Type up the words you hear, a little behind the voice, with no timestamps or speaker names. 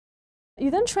You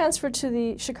then transferred to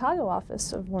the Chicago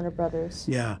office of Warner Brothers.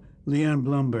 Yeah, Leon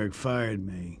Blumberg fired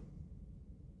me.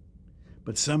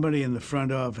 But somebody in the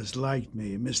front office liked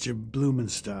me, Mr.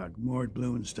 Blumenstock, Mort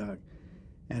Blumenstock,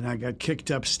 and I got kicked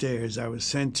upstairs. I was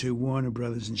sent to Warner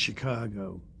Brothers in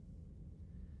Chicago.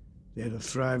 They had a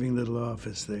thriving little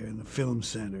office there in the Film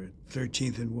Center,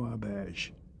 13th and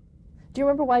Wabash. Do you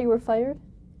remember why you were fired?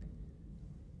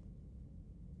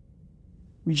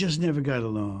 We just never got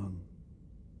along.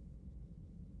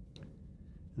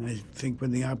 And I think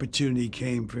when the opportunity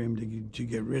came for him to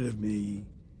get rid of me,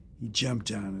 he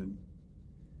jumped on it.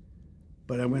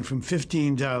 But I went from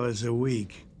 $15 a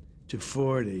week to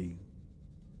 $40,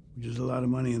 which was a lot of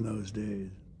money in those days.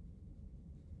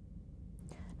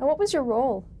 Now, what was your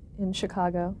role in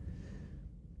Chicago?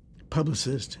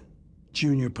 Publicist,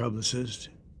 junior publicist.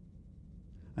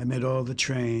 I met all the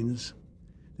trains.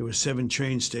 There were 7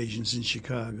 train stations in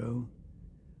Chicago.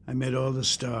 I met all the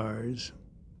stars.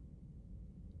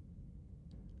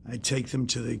 I'd take them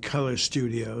to the color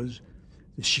studios.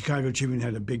 The Chicago Tribune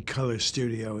had a big color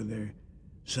studio in their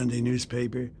Sunday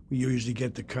newspaper. We usually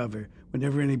get the cover.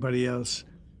 Whenever anybody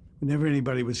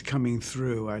was coming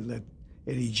through, I'd let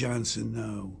Eddie Johnson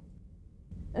know.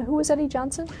 Who was Eddie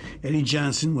Johnson? Eddie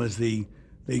Johnson was they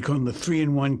called him the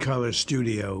 3-in-1 color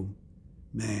studio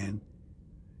man.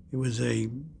 It was a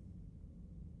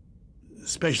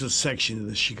special section of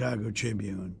the Chicago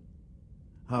Tribune,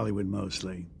 Hollywood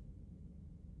mostly,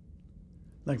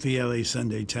 like the LA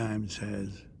Sunday Times has,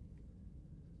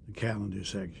 the calendar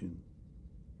section.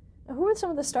 Now, who were some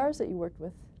of the stars that you worked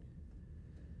with?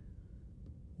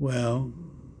 Well,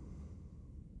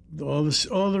 all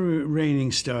the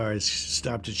reigning stars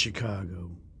stopped at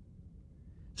Chicago.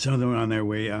 Some of them were on their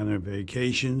way on their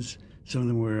vacations. Some of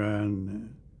them were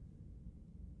on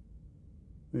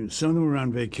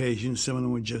vacation. Some of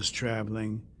them were just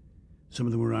traveling. Some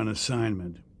of them were on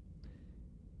assignment.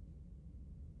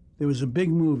 There was a big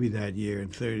movie that year in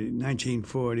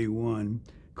 1941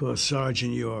 called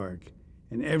Sergeant York,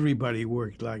 and everybody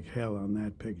worked like hell on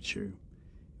that picture.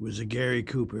 It was a Gary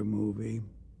Cooper movie.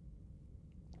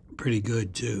 Pretty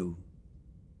good, too.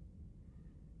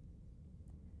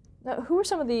 Now, who were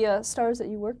some of the stars that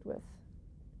you worked with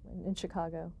in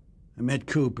Chicago? I met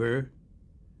Cooper.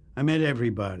 I met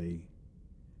everybody.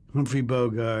 Humphrey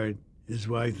Bogart, his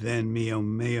wife then, Mayo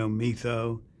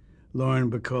Mitho, Lauren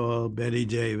Bacall, Betty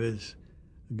Davis,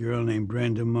 a girl named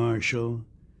Brenda Marshall,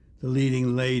 the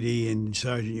leading lady in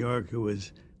Sergeant York, who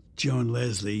was Joan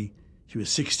Leslie. She was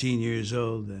 16 years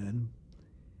old then.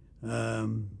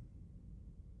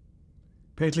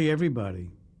 Practically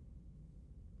everybody.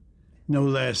 No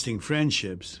lasting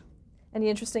friendships. Any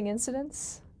interesting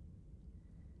incidents?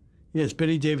 Yes,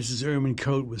 Betty Davis's ermine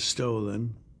coat was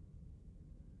stolen.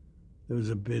 There was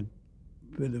a bit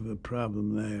of a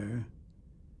problem there.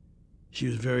 She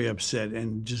was very upset,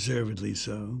 and deservedly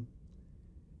so.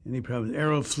 Any problems?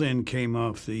 Errol Flynn came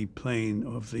off the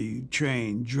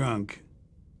train, drunk,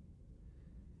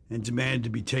 and demanded to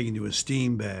be taken to a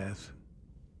steam bath.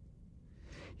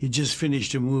 He just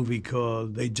finished a movie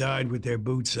called They Died with Their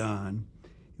Boots On,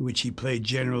 in which he played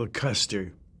General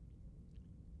Custer.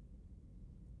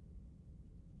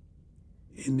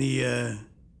 In the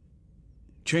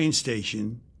train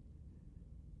station,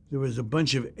 there was a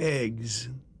bunch of eggs.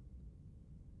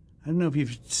 I don't know if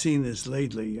you've seen this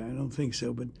lately. I don't think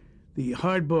so, but the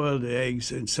hard-boiled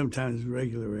eggs and sometimes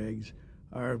regular eggs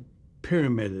are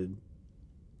pyramided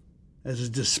as a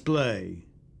display.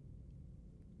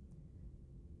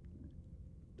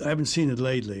 I haven't seen it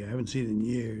lately. I haven't seen it in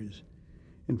years.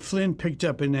 And Flynn picked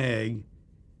up an egg,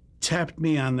 tapped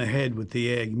me on the head with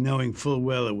the egg, knowing full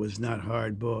well it was not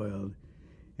hard-boiled,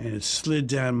 and it slid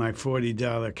down my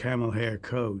 $40 camel hair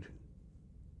coat.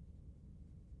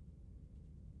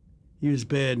 He was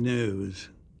bad news.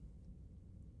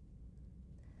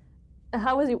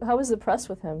 How was the press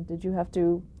with him? Did you have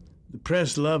to? The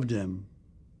press loved him.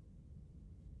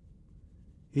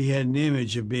 He had an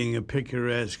image of being a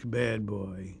picaresque bad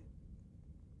boy.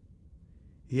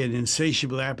 He had an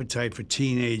insatiable appetite for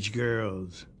teenage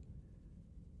girls.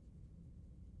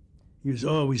 He was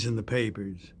always in the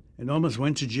papers and almost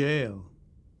went to jail,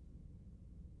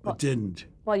 but didn't.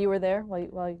 While you were there? While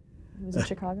he was in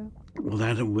Chicago? Well,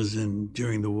 that was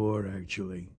during the war,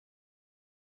 actually.